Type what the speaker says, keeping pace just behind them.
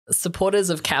supporters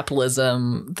of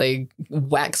capitalism, they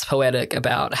wax poetic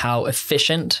about how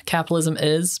efficient capitalism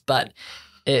is, but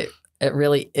it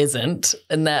really isn't,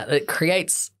 in that it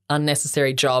creates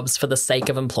unnecessary jobs for the sake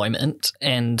of employment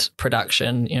and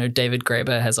production. You know, David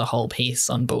Graeber has a whole piece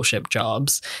on bullshit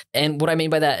jobs. And what I mean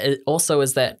by that also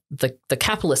is that the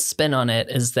capitalist spin on it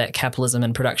is that capitalism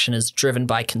and production is driven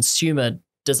by consumer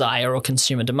desire or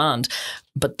consumer demand.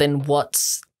 But then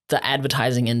what's the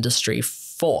advertising industry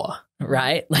for,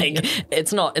 right? Like,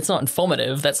 it's not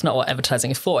informative. That's not what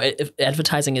advertising is for.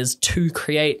 Advertising is to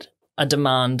create a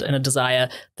demand and a desire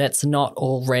that's not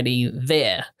already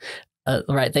there.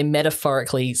 Right? They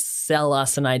metaphorically sell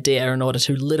us an idea in order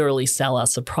to literally sell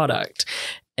us a product.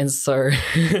 And so,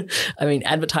 I mean,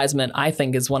 advertisement, I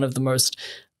think, is one of the most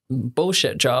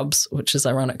bullshit jobs, which is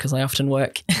ironic because I often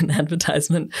work in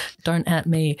advertisement. Don't at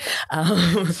me.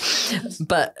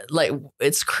 But like,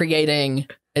 it's creating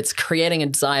a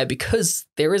desire because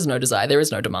there is no desire, there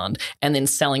is no demand, and then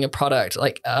selling a product.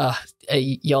 Like,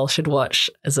 y'all should watch,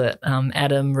 is it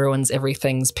Adam Ruins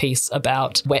Everything's piece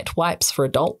about wet wipes for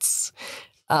adults?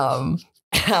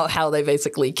 How they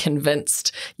basically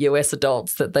convinced US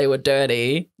adults that they were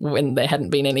dirty when there hadn't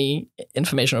been any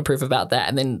information or proof about that,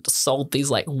 and then sold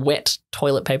these like wet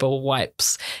toilet paper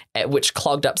wipes, which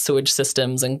clogged up sewage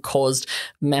systems and caused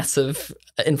massive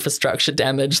infrastructure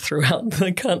damage throughout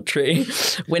the country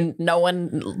when no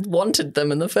one wanted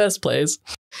them in the first place.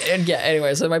 And yeah,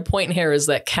 anyway, so my point here is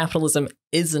that capitalism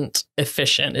isn't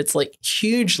efficient. It's like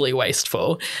hugely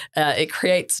wasteful. It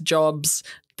creates jobs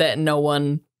that no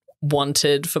one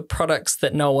wanted for products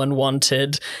that no one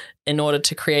wanted in order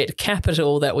to create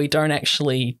capital that we don't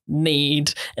actually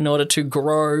need in order to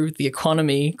grow the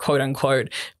economy, quote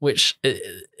unquote, which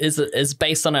is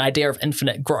based on an idea of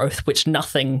infinite growth, which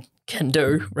nothing can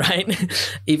do, right?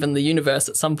 Even the universe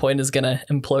at some point is going to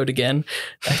implode again,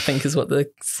 I think is what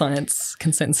the science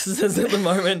consensus is at the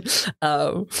moment.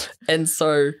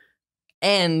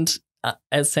 And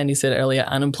as Sandy said earlier,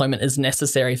 unemployment is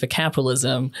necessary for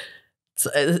capitalism.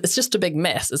 It's just a big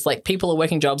mess. It's like people are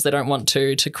working jobs they don't want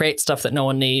to create stuff that no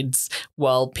one needs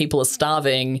while people are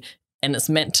starving, and it's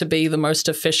meant to be the most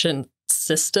efficient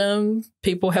system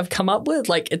people have come up with.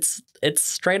 Like, it's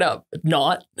straight up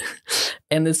not.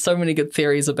 And there's so many good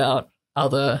theories about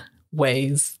other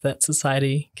ways that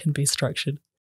society can be structured.